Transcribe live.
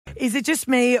Is it just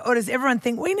me, or does everyone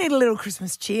think we need a little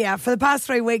Christmas cheer? For the past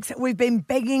 3 weeks, we've been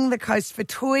begging the coast for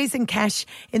toys and cash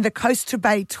in the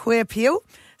Coast2Bay toy appeal.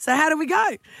 So how do we go?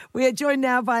 We are joined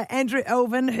now by Andrew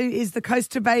Elvin, who is the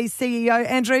Coast2Bay CEO.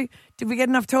 Andrew, did we get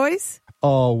enough toys?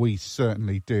 Oh, we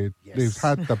certainly did. Yes. We've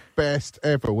had the best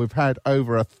ever. We've had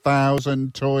over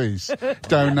 1,000 toys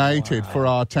donated for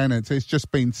our tenants. It's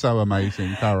just been so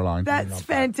amazing, Caroline. That's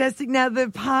fantastic. Now,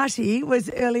 the party was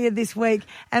earlier this week,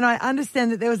 and I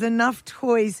understand that there was enough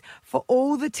toys for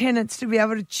all the tenants to be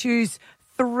able to choose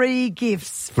 3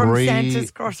 gifts from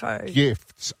Santa's Grotto.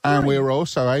 Gifts. And we were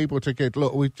also able to get,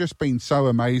 look, we've just been so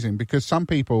amazing because some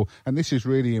people, and this is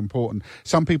really important,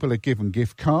 some people are given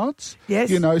gift cards. Yes.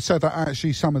 You know, so that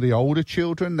actually some of the older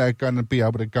children, they're going to be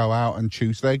able to go out and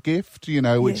choose their gift, you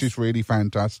know, which is really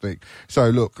fantastic. So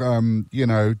look, you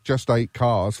know, Just 8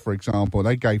 Cars, for example,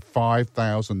 they gave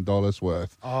 $5,000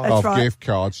 worth of gift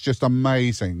cards. Just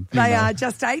amazing. They are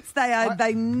Just 8s.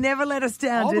 They never let us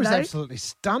down, I do was they? absolutely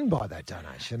stunned by that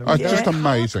donation. Just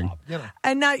amazing.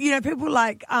 And, you know, people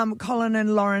like Colin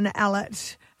and Lauren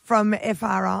Allett from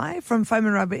FRI, from Foam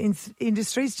and Rubber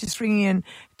Industries, just ringing in,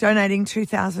 donating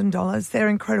 $2,000. They're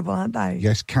incredible, aren't they?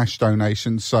 Yes, cash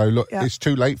donations. So, look, it's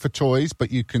too late for toys,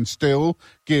 but you can still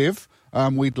give.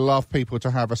 We'd love people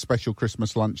to have a special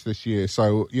Christmas lunch this year.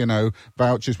 So, you know,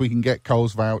 vouchers, we can get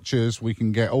Coles vouchers, we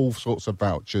can get all sorts of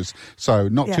vouchers. So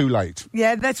not too late.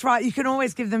 Yeah, that's right. You can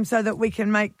always give them so that we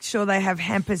can make sure they have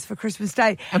hampers for Christmas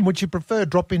Day. And would you prefer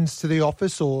drop-ins to the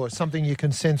office or something you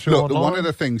can send through online? One of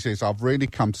the things is I've really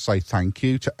come to say thank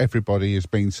you to everybody who's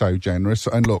been so generous.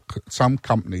 And look, some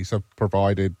companies have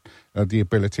provided the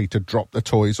ability to drop the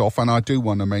toys off, and I do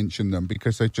want to mention them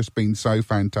because they've just been so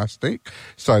fantastic.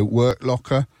 So Work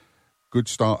Locker, Good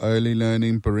Start Early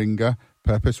Learning, Baringa,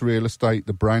 Purpose Real Estate,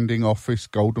 The Branding Office,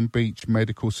 Golden Beach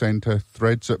Medical Centre,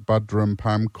 Threads at Budrum,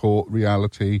 Pam Court,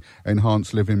 Reality,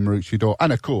 Enhanced Living, Maroochydore,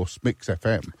 and of course Mix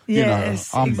FM.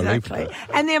 Yes, you know, unbelievable. Exactly.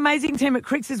 And the amazing team at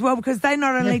Cricks as well, because they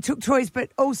not only took toys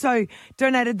but also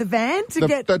donated the van to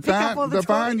pick up all the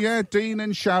toys. Van, Dean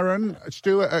and Sharon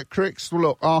Stewart at Cricks.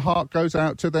 Look, our heart goes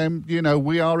out to them. You know,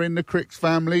 we are in the Cricks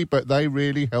family, but they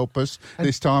really help us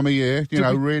this time of year. You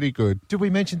know, really good. Did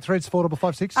we mention Threads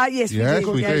 456? Yes,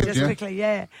 we did. Just quickly.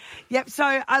 Yeah. Yep.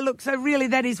 So so really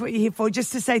that is what you're here for,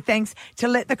 just to say thanks, to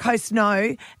let the coast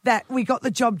know that we got the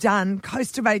job done.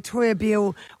 Coast2Bay Toy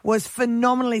Appeal was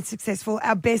phenomenally successful,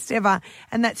 our best ever.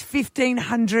 And that's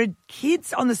 1,500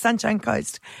 kids on the Sunshine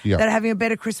Coast that are having a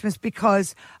better Christmas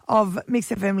because of Mix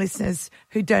FM listeners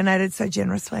who donated so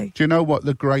generously. Do you know what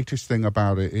the greatest thing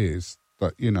about it is?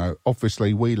 That, you know,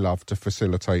 obviously we love to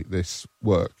facilitate this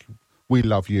work. We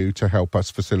love you to help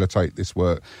us facilitate this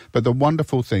work. But the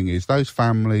wonderful thing is those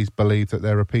families believe that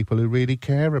there are people who really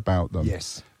care about them.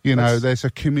 Yes. You know, there's a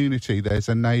community, there's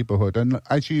a neighbourhood. And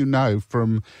as you know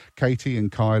from Katie and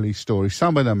Kylie's story,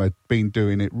 some of them have been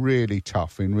doing it really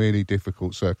tough in really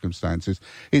difficult circumstances.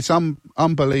 It's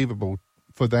unbelievable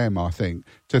for them, I think,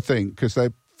 because they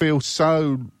feel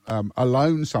so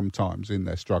alone sometimes in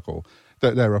their struggle,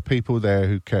 that there are people there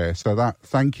who care. So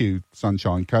thank you,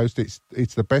 Sunshine Coast.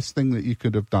 It's the best thing that you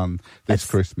could have done this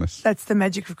Christmas. That's the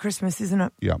magic of Christmas, isn't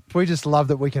it? Yeah. We just love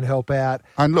that we can help out.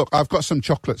 And look, I've got some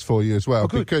chocolates for you as well,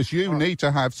 because you need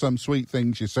to have some sweet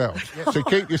things yourself. So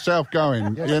keep yourself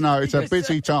going. You know, it's a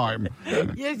busy time.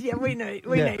 Yes, we need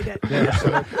it.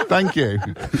 Yeah, thank you.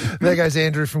 There goes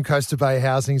Andrew from Coast2Bay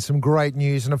Housing. Some great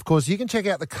news. And, of course, you can check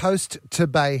out the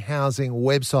Coast2Bay Housing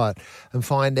website and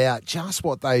find out just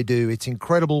what they do. It's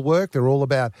incredible work. They're all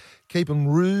about keeping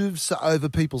roofs over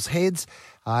people's heads.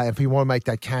 If you want to make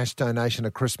that cash donation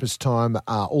at Christmas time,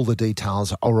 all the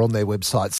details are on their website.